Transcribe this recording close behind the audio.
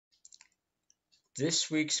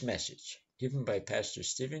This week's message, given by Pastor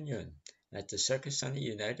Stephen Yun at the Succotash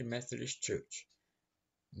United Methodist Church,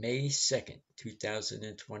 May 2nd,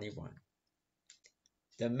 2021.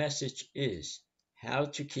 The message is How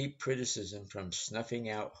to Keep Criticism from Snuffing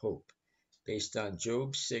Out Hope, based on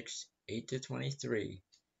Job 6, 8-23,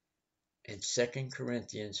 and 2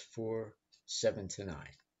 Corinthians 4, 7-9.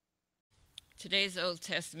 Today's Old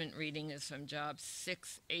Testament reading is from Job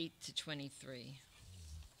 6, 8-23.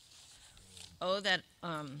 Oh that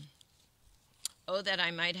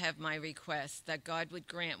I might have my request, that God would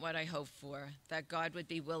grant what I hope for, that God would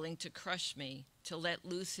be willing to crush me, to let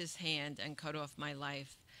loose his hand and cut off my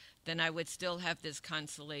life. Then I would still have this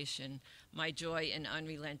consolation, my joy in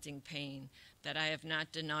unrelenting pain, that I have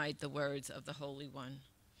not denied the words of the Holy One.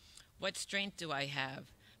 What strength do I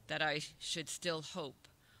have that I should still hope?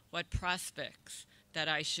 What prospects that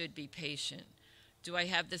I should be patient? Do I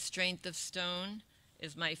have the strength of stone?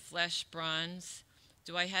 Is my flesh bronze?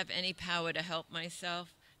 Do I have any power to help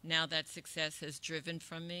myself now that success has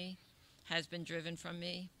been driven from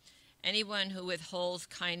me? Anyone who withholds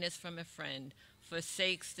kindness from a friend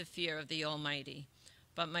forsakes the fear of the Almighty.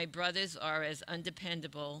 But my brothers are as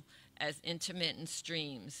undependable as intermittent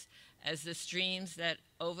streams, as the streams that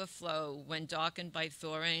overflow when darkened by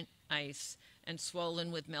thawing ice and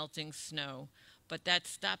swollen with melting snow, but that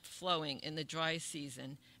stop flowing in the dry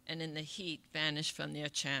season and in the heat vanish from their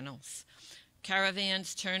channels.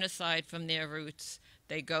 Caravans turn aside from their routes.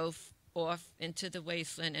 They go off into the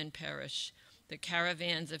wasteland and perish. The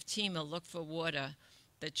caravans of Tema look for water.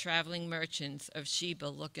 The traveling merchants of Sheba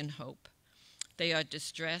look in hope. They are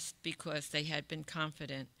distressed because they had been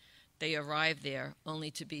confident. They arrive there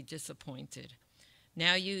only to be disappointed.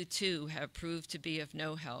 Now you too have proved to be of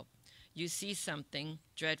no help. You see something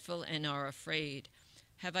dreadful and are afraid.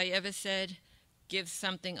 Have I ever said, give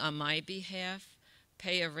something on my behalf?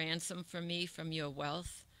 Pay a ransom for me from your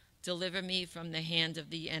wealth? Deliver me from the hand of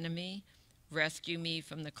the enemy? Rescue me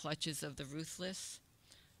from the clutches of the ruthless?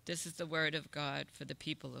 This is the word of God for the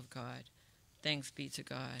people of God. Thanks be to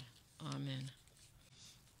God. Amen.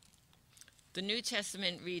 The New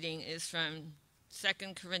Testament reading is from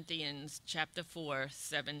 2 Corinthians chapter 4,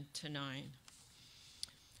 7-9.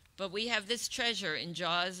 But we have this treasure in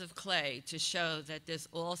jars of clay to show that this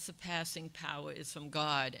all-surpassing power is from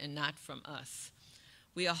God and not from us.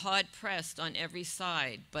 We are hard-pressed on every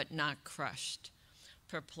side, but not crushed,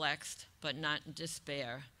 perplexed, but not in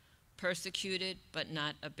despair, persecuted, but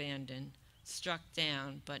not abandoned, struck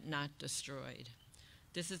down, but not destroyed.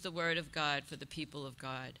 This is the word of God for the people of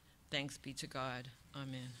God. Thanks be to God.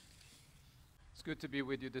 Amen. It's good to be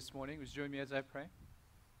with you this morning. Would you join me as I pray?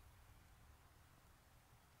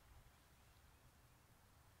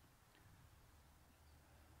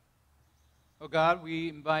 Oh God, we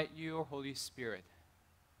invite your Holy Spirit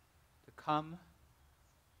to come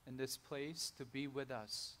in this place to be with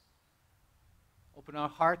us. Open our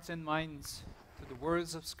hearts and minds to the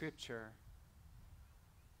words of Scripture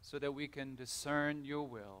so that we can discern your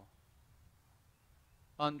will,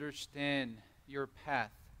 understand your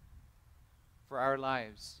path for our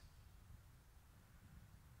lives.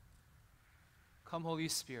 Come, Holy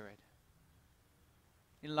Spirit,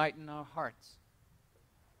 enlighten our hearts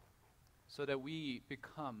so that we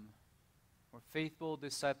become more faithful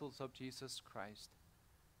disciples of Jesus Christ.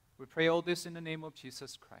 We pray all this in the name of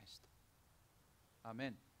Jesus Christ.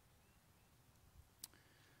 Amen.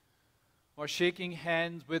 While shaking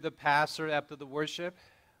hands with the pastor after the worship,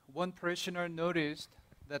 one parishioner noticed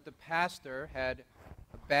that the pastor had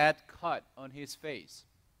a bad cut on his face.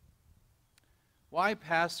 Why,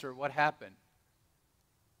 pastor? What happened?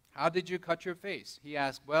 How did you cut your face? He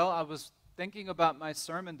asked. Well, I was thinking about my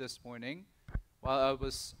sermon this morning while I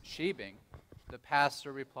was shaving. The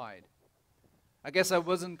pastor replied. I guess I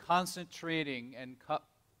wasn't concentrating and cut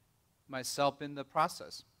myself in the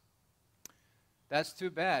process. That's too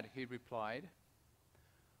bad, he replied.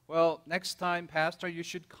 Well, next time, pastor, you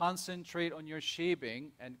should concentrate on your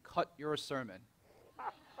shaving and cut your sermon.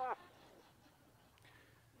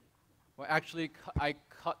 Well, actually, I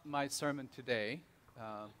cut my sermon today,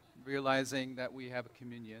 realizing that we have a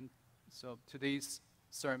communion. So today's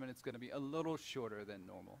sermon is going to be a little shorter than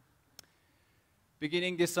normal.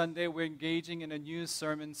 Beginning this Sunday, we're engaging in a new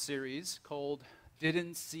sermon series called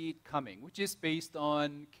Didn't See It Coming, which is based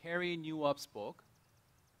on Carrie Newup's book.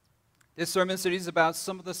 This sermon series is about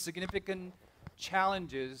some of the significant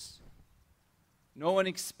challenges no one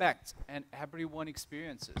expects and everyone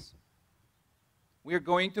experiences. We are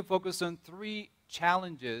going to focus on 3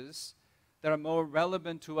 challenges that are more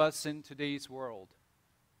relevant to us in today's world.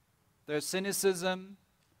 There's cynicism,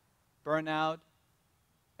 burnout,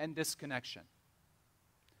 and disconnection.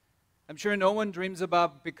 I'm sure no one dreams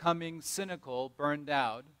about becoming cynical, burned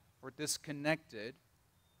out, or disconnected.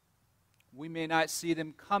 We may not see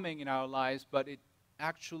them coming in our lives, but it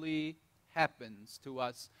actually happens to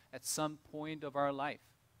us at some point of our life.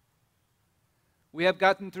 We have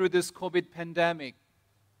gotten through this COVID pandemic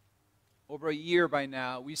over a year by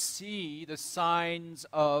now. We see the signs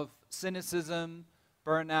of cynicism,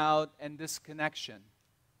 burnout, and disconnection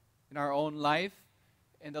in our own life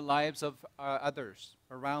and the lives of others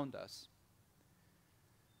around us.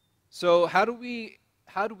 So how do we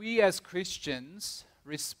as Christians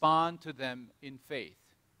respond to them in faith?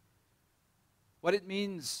 What it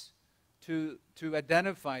means to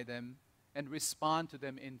identify them and respond to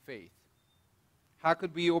them in faith. How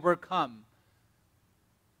could we overcome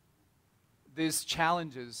these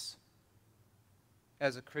challenges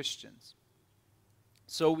as a Christians,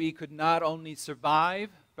 so we could not only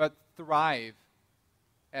survive but thrive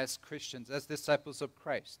as Christians, as disciples of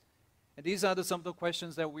Christ? And these are some of the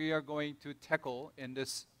questions that we are going to tackle in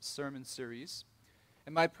this sermon series.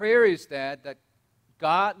 And my prayer is that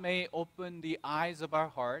God may open the eyes of our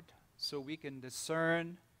heart so we can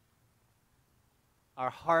discern our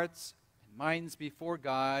hearts and minds before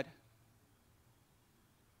God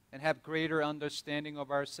and have greater understanding of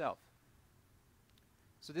ourselves.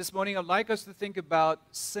 So this morning I'd like us to think about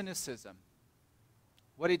cynicism,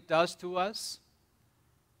 what it does to us,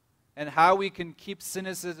 and how we can keep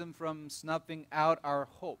cynicism from snuffing out our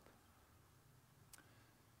hope.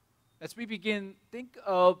 As we begin, think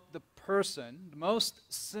of the most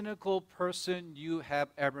cynical person you have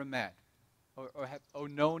ever met or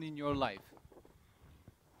known in your life.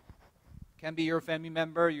 Can be your family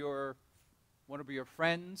member, one of your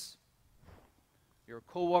friends, your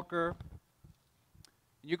coworker.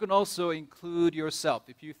 You can also include yourself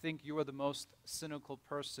if you think you are the most cynical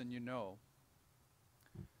person you know.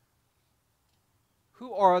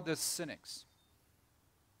 Who are the cynics?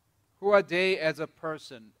 Who are they as a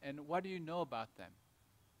person, and what do you know about them?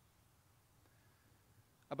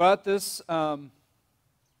 About this, from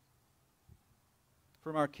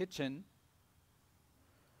our kitchen,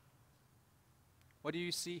 what do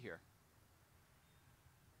you see here?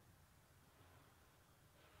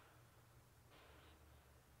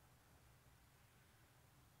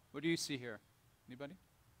 What do you see here? Anybody?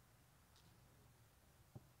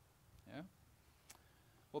 Yeah?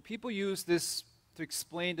 Well, people use this to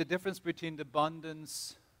explain the difference between the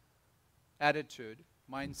abundance attitude,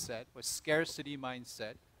 mindset, or scarcity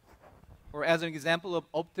mindset, or as an example of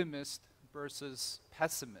optimist versus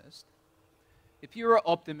pessimist. If you were an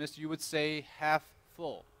optimist, you would say half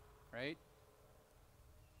full, right?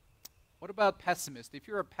 What about pessimist? If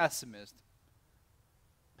you're a pessimist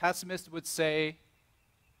would say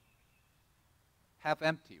half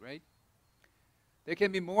empty, right? There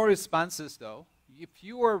can be more responses though. If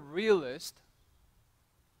you are a realist,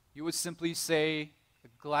 you would simply say a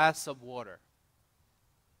glass of water.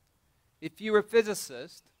 If you're a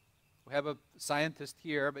physicist, we have a scientist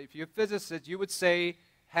here, but if you're a physicist, you would say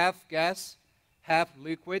half gas, half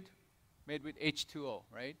liquid, made with H2O,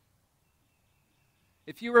 right?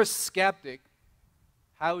 If you were a skeptic,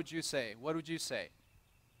 how would you say? What would you say?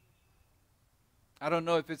 I don't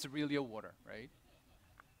know if it's really a water, right?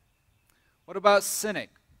 What about cynic?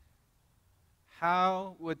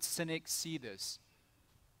 How would cynic see this?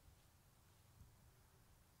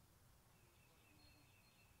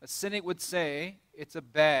 A cynic would say it's a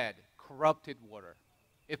bad, corrupted water,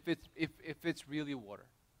 if it's really water,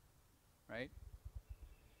 right?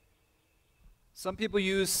 Some people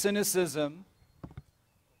use cynicism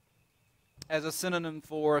as a synonym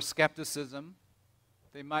for skepticism.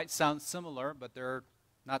 They might sound similar, but they're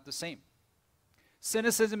not the same.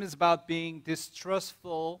 Cynicism is about being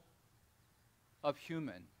distrustful of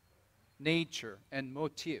human nature and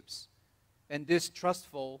motives, and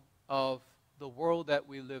distrustful of the world that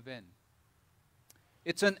we live in.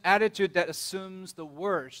 It's an attitude that assumes the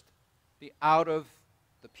worst out of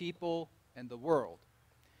the people and the world.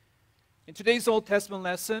 In today's Old Testament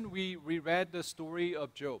lesson, we reread the story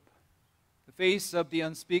of Job. In the face of the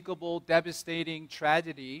unspeakable, devastating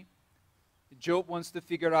tragedy, Job wants to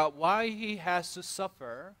figure out why he has to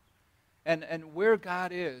suffer and where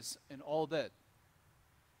God is in all that.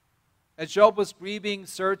 As Job was grieving,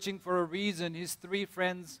 searching for a reason, his three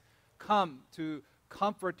friends come to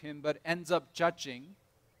comfort him, but ends up judging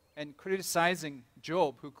and criticizing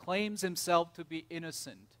Job, who claims himself to be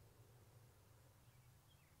innocent.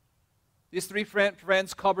 These three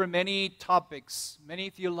friends cover many topics, many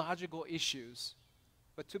theological issues.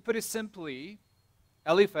 But to put it simply,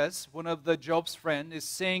 Eliphaz, one of the Job's friends, is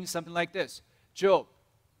saying something like this: Job,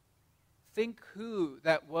 think who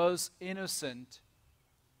that was innocent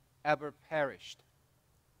ever perished.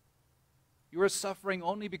 You are suffering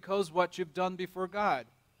only because what you've done before God.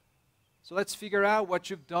 So let's figure out what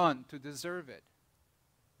you've done to deserve it.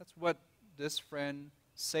 That's what this friend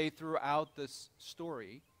say throughout this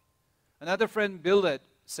story. Another friend, Billet,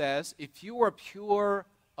 says, if you are pure,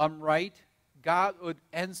 upright, God would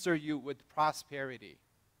answer you with prosperity.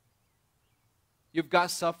 You've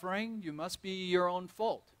got suffering, you must be your own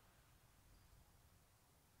fault.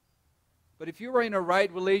 But if you are in a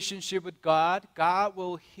right relationship with God, God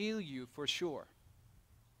will heal you for sure.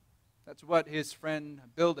 That's what his friend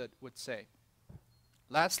Bildad would say.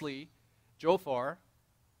 Lastly, Jophar,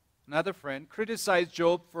 another friend, criticized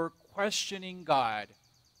Job for questioning God,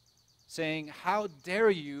 saying, how dare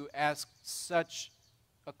you ask such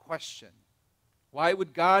a question? Why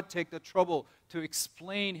would God take the trouble to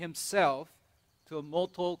explain himself to a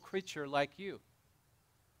mortal creature like you?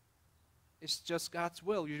 It's just God's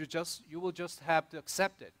will. You will just have to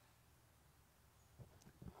accept it.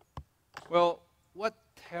 Well, what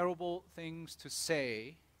terrible things to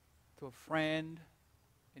say to a friend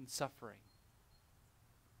in suffering.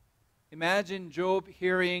 Imagine Job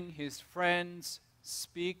hearing his friends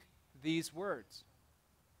speak these words.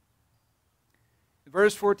 In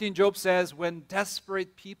verse 14, Job says, when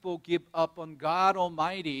desperate people give up on God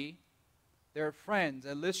Almighty, their friends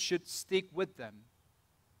at least should stick with them.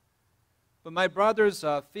 But my brothers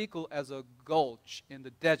are fickle as a gulch in the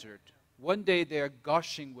desert. One day they are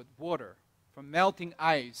gushing with water from melting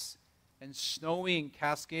ice and snowing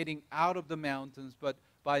cascading out of the mountains, but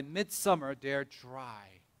by midsummer they are dry.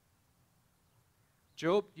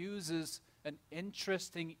 Job uses an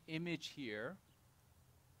interesting image here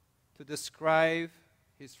to describe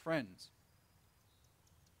his friends.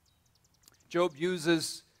 Job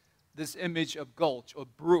uses this image of gulch or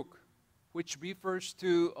brook, which refers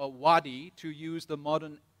to a wadi, to use the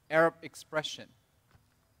modern Arab expression.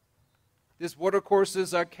 These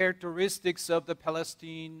watercourses are characteristics of the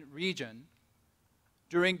Palestine region.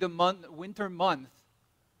 During the winter month,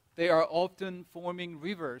 they are often forming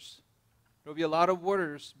rivers. There will be a lot of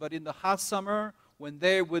waters, but in the hot summer, when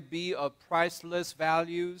there would be of priceless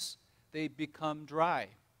values, they become dry.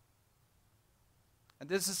 And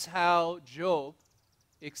this is how Job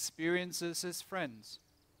experiences his friends,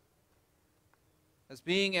 as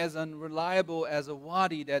being as unreliable as a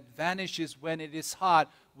wadi that vanishes when it is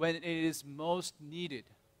hot, when it is most needed.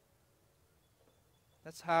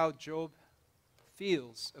 That's how Job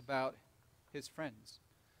feels about his friends.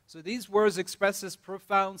 So these words express this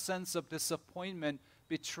profound sense of disappointment,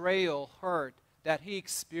 betrayal, hurt that he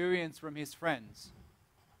experienced from his friends.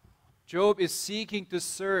 Job is seeking to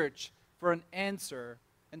search for an answer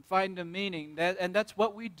and find a meaning. And that's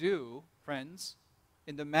what we do, friends,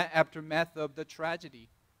 in the aftermath of the tragedy.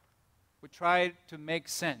 We try to make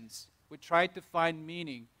sense. We try to find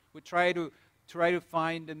meaning. We try to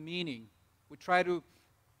find the meaning. We try to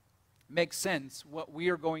make sense what we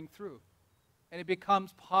are going through. And it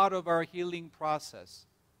becomes part of our healing process.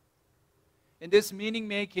 In this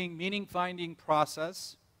meaning-making, meaning-finding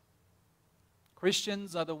process,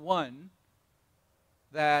 Christians are the one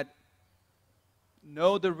that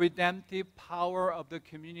know the redemptive power of the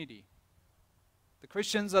community. The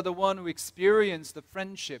Christians are the one who experience the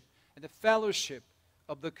friendship and the fellowship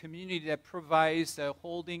of the community that provides a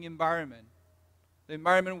holding environment. The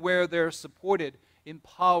environment where they're supported,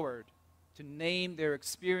 empowered to name their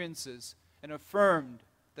experiences and affirmed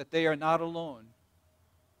that they are not alone.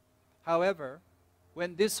 However,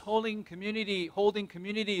 when this holding community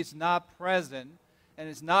is not present and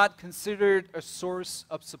is not considered a source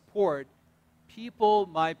of support, people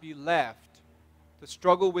might be left to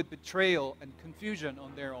struggle with betrayal and confusion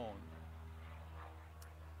on their own.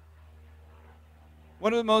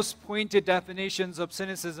 One of the most pointed definitions of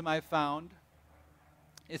cynicism I found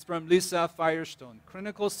is from Lisa Firestone,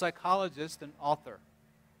 clinical psychologist and author.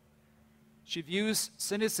 She views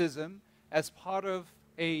cynicism as part of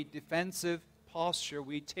a defensive posture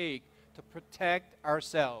we take to protect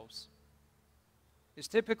ourselves. It's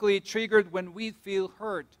typically triggered when we feel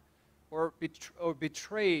hurt or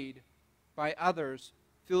betrayed by others,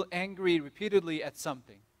 feel angry repeatedly at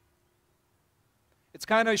something. It's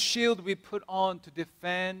kind of a shield we put on to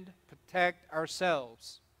defend, protect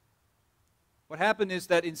ourselves. What happened is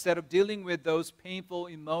that instead of dealing with those painful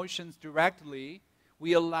emotions directly,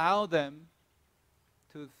 we allow them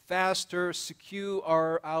to faster skew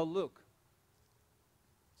our outlook.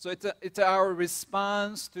 So it's our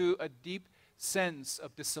response to a deep sense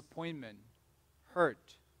of disappointment,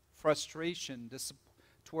 hurt, frustration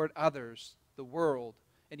toward others, the world,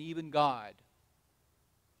 and even God.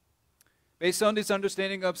 Based on this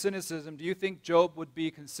understanding of cynicism, do you think Job would be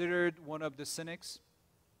considered one of the cynics?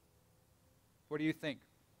 What do you think?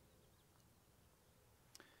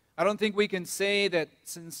 I don't think we can say that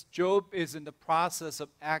since Job is in the process of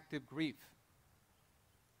active grief.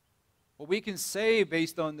 What we can say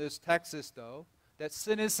based on this text is, though, that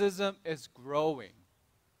cynicism is growing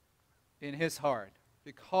in his heart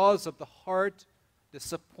because of the heart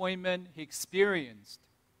disappointment he experienced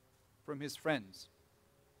from his friends.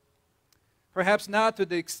 Perhaps not to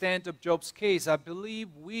the extent of Job's case. I believe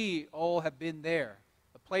we all have been there.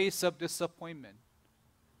 A place of disappointment,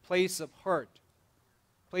 place of hurt,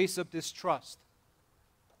 place of distrust.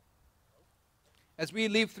 As we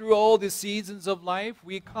live through all the seasons of life,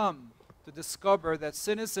 we come to discover that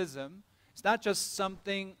cynicism is not just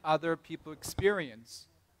something other people experience,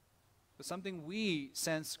 but something we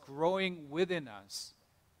sense growing within us.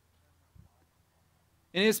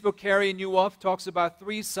 In his book, Carey Nieuwhof talks about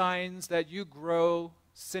 3 signs that you grow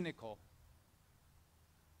cynical.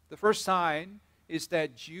 The first sign is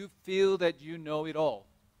that you feel that you know it all.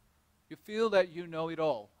 You feel that you know it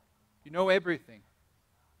all. You know everything.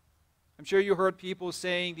 I'm sure you heard people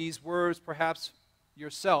saying these words, perhaps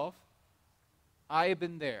yourself. I have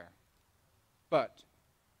been there, but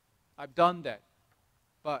I've done that,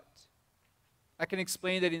 but I can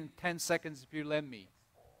explain that in 10 seconds if you let me.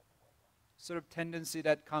 Sort of tendency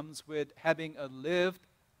that comes with having lived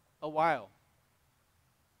a while.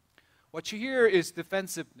 What you hear is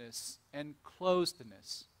defensiveness and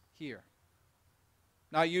closedness here.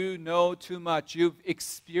 Now you know too much. You've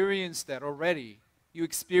experienced that already. You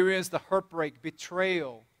experienced the heartbreak,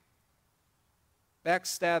 betrayal,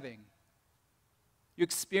 backstabbing. You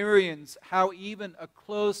experience how even a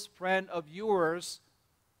close friend of yours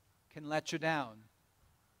can let you down.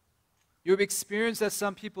 You've experienced that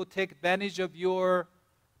some people take advantage of your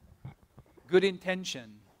good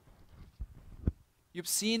intention. You've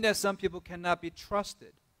seen that some people cannot be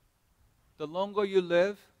trusted. The longer you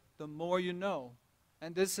live, the more you know.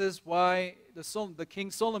 And this is why the King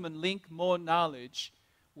Solomon linked more knowledge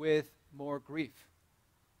with more grief.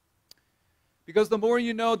 Because the more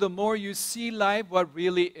you know, the more you see life what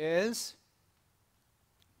really is.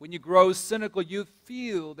 When you grow cynical, you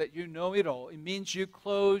feel that you know it all. It means you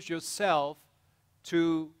close yourself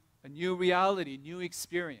to a new reality, new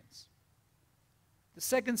experience. The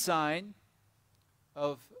second sign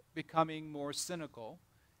of becoming more cynical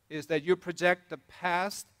is that you project the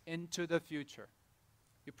past into the future.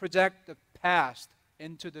 You project the past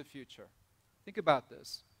into the future. Think about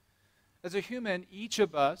this. As a human, each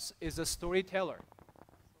of us is a storyteller.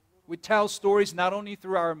 We tell stories not only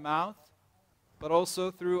through our mouth, but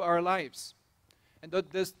also through our lives. And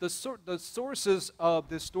the sources of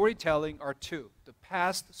this storytelling are 2, the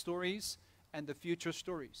past stories and the future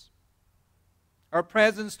stories. Our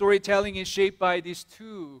present storytelling is shaped by these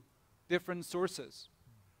 2 different sources.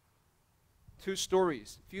 2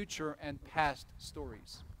 stories, future and past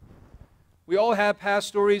stories. We all have past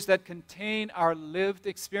stories that contain our lived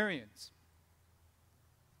experience.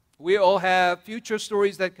 We all have future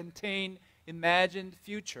stories that contain imagined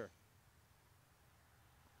future.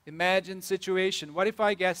 Imagine situation. What if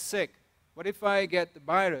I get sick? What if I get the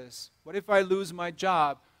virus? What if I lose my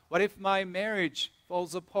job? What if my marriage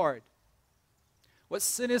falls apart? What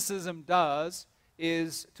cynicism does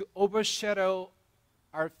is to overshadow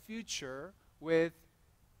our future with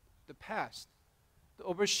the past. To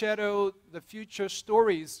overshadow the future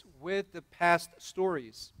stories with the past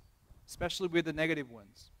stories, especially with the negative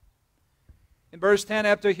ones. In verse 10,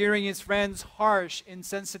 after hearing his friend's harsh,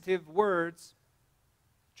 insensitive words,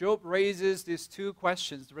 Job raises these 2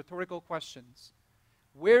 questions, rhetorical questions.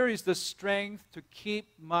 Where is the strength to keep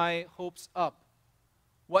my hopes up?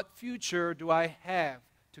 What future do I have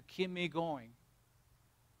to keep me going?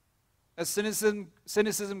 As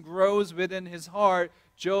cynicism grows within his heart,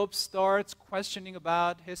 Job starts questioning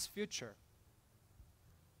about his future.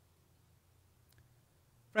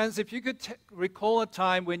 Friends, if you could recall a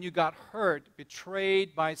time when you got hurt,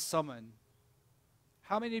 betrayed by someone,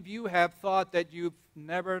 how many of you have thought that you've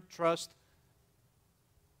never trust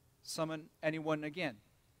anyone again?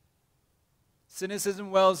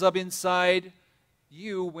 Cynicism wells up inside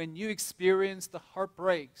you when you experience the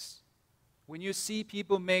heartbreaks, when you see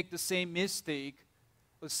people make the same mistake,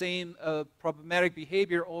 the same problematic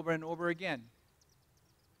behavior over and over again.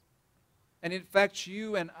 And it affects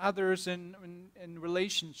you and others in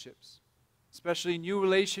relationships, especially new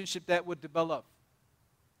relationships that would develop.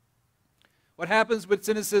 What happens with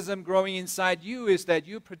cynicism growing inside you is that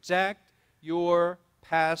you project your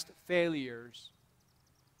past failures,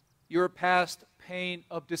 your past pain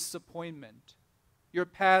of disappointment, your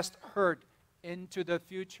past hurt into the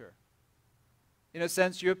future. In a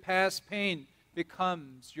sense, your past pain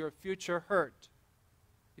becomes your future hurt.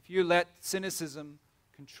 If you let cynicism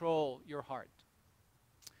control your heart.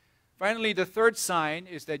 Finally, the third sign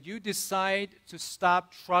is that you decide to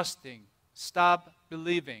stop trusting, stop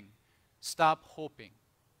believing, stop hoping.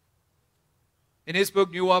 In his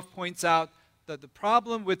book, Newhoff points out that the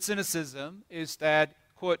problem with cynicism is that,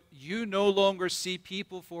 quote, you no longer see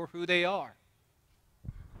people for who they are.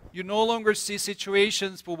 You no longer see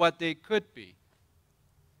situations for what they could be.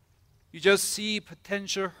 You just see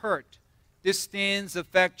potential hurt. This stands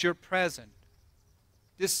affect your present.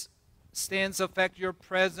 This stands affect your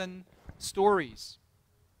present stories.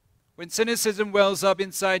 When cynicism wells up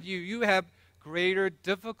inside you, you have greater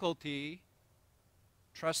difficulty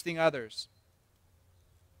trusting others.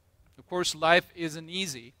 Of course, life isn't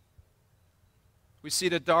easy. We see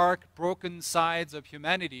the dark, broken sides of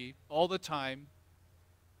humanity all the time.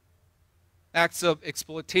 Acts of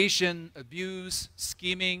exploitation, abuse,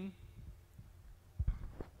 scheming,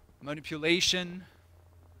 manipulation.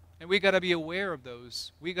 And we got to be aware of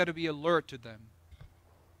those. We got to be alert to them.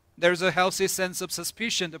 There's a healthy sense of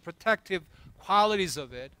suspicion, the protective qualities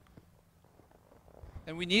of it.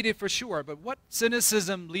 And we need it for sure. But what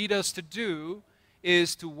cynicism leads us to do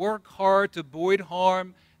is to work hard to avoid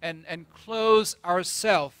harm and close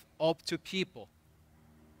ourselves up to people.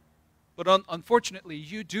 But unfortunately,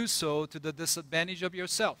 you do so to the disadvantage of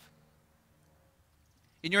yourself.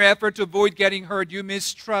 In your effort to avoid getting hurt, you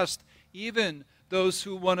mistrust even those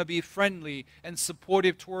who want to be friendly and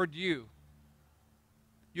supportive toward you.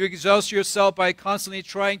 You exhaust yourself by constantly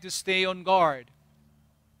trying to stay on guard.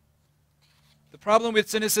 The problem with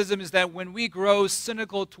cynicism is that when we grow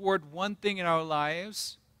cynical toward one thing in our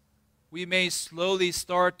lives, we may slowly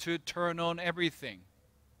start to turn on everything.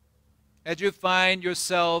 As you find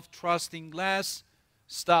yourself trusting less,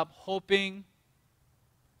 stop hoping,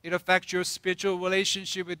 it affects your spiritual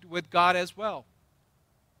relationship with God as well.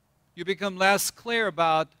 You become less clear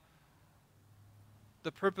about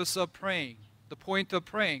the purpose of praying, the point of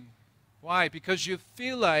praying. Why? Because you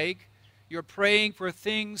feel like you're praying for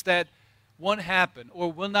things that won't happen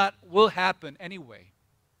or will happen anyway.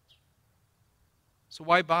 So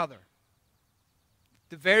why bother?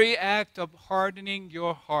 The very act of hardening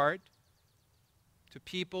your heart to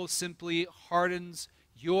people simply hardens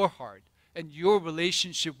your heart and your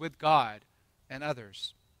relationship with God and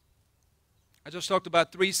others. I just talked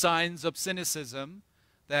about 3 signs of cynicism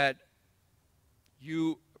that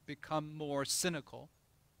you become more cynical.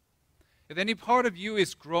 If any part of you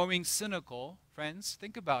is growing cynical, friends,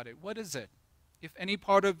 think about it. What is it? If any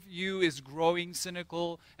part of you is growing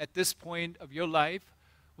cynical at this point of your life,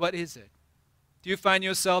 what is it? Do you find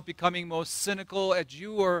yourself becoming more cynical as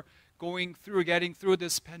you are getting through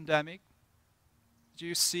this pandemic? Do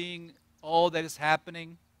you seeing all that is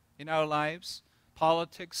happening in our lives?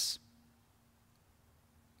 Politics.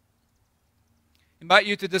 Invite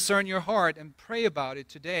you to discern your heart and pray about it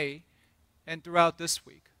today and throughout this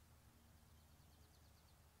week.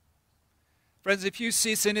 Friends, if you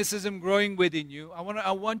see cynicism growing within you,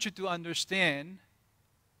 I want you to understand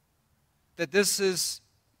that this is,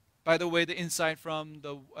 by the way, the insight from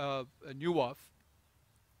the Newhoff.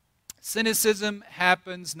 Cynicism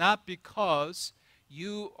happens not because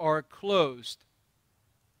you are closed,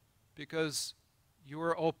 because you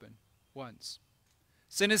were open once.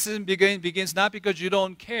 Cynicism begins not because you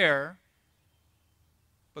don't care,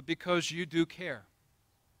 but because you do care.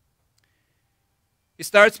 It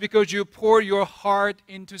starts because you pour your heart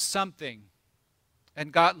into something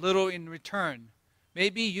and got little in return.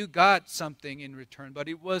 Maybe you got something in return, but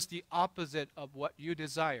it was the opposite of what you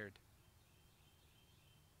desired.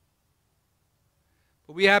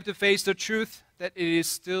 But we have to face the truth that it is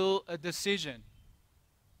still a decision.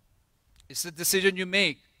 It's a decision you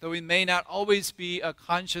make, though it may not always be a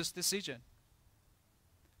conscious decision.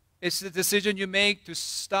 It's the decision you make to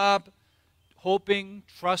stop hoping,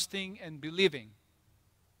 trusting, and believing.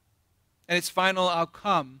 And its final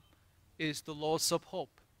outcome is the loss of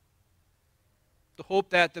hope. The hope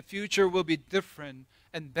that the future will be different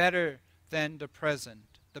and better than the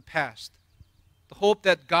present, the past. The hope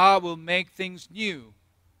that God will make things new.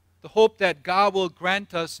 The hope that God will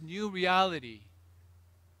grant us new reality,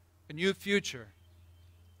 a new future.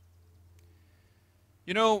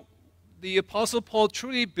 You know, the Apostle Paul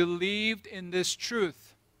truly believed in this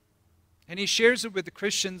truth, and he shares it with the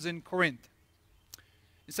Christians in Corinth.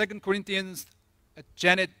 In 2 Corinthians,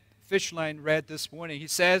 Janet Fishline read this morning, he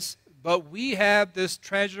says, "But we have this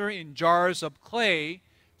treasure in jars of clay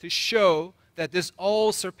to show that this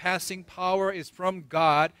all-surpassing power is from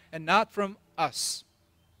God and not from us.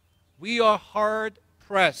 We are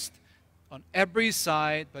hard-pressed on every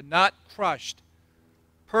side, but not crushed,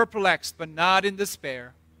 perplexed, but not in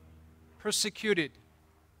despair, persecuted,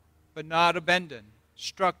 but not abandoned,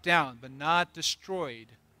 struck down, but not destroyed.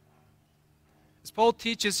 As Paul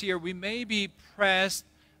teaches here, we may be pressed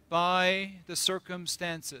by the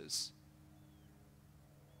circumstances,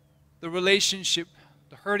 the relationship,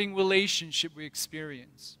 the hurting relationship we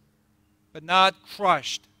experience, but not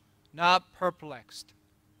crushed, not perplexed,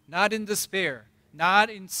 not in despair, not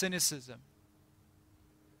in cynicism.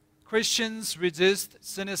 Christians resist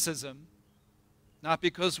cynicism not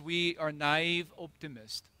because we are naive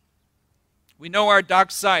optimists. We know our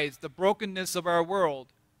dark sides, the brokenness of our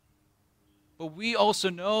world, but we also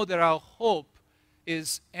know that our hope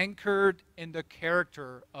is anchored in the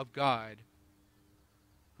character of God,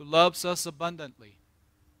 who loves us abundantly.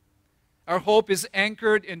 Our hope is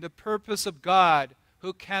anchored in the purpose of God,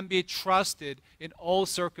 who can be trusted in all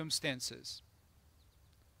circumstances.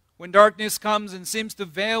 When darkness comes and seems to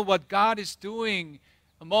veil what God is doing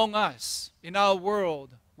among us in our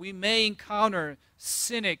world, we may encounter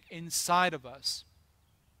cynic inside of us.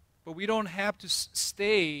 But we don't have to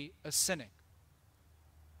stay a cynic.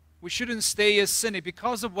 We shouldn't stay a cynic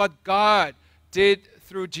because of what God did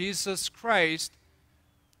through Jesus Christ.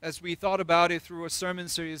 As we thought about it through a sermon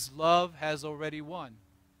series, love has already won.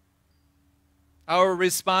 Our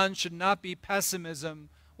response should not be pessimism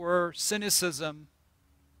or cynicism,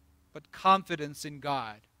 but confidence in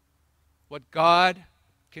God. What God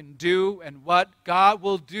can do and what God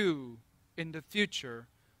will do in the future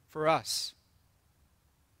for us.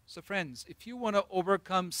 So friends, if you want to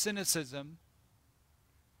overcome cynicism,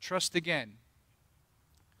 trust again,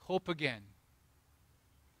 hope again,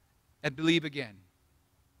 and believe again.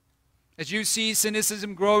 As you see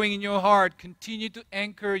cynicism growing in your heart, continue to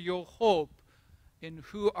anchor your hope in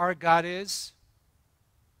who our God is.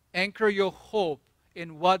 Anchor your hope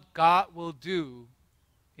in what God will do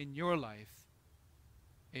in your life.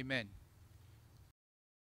 Amen.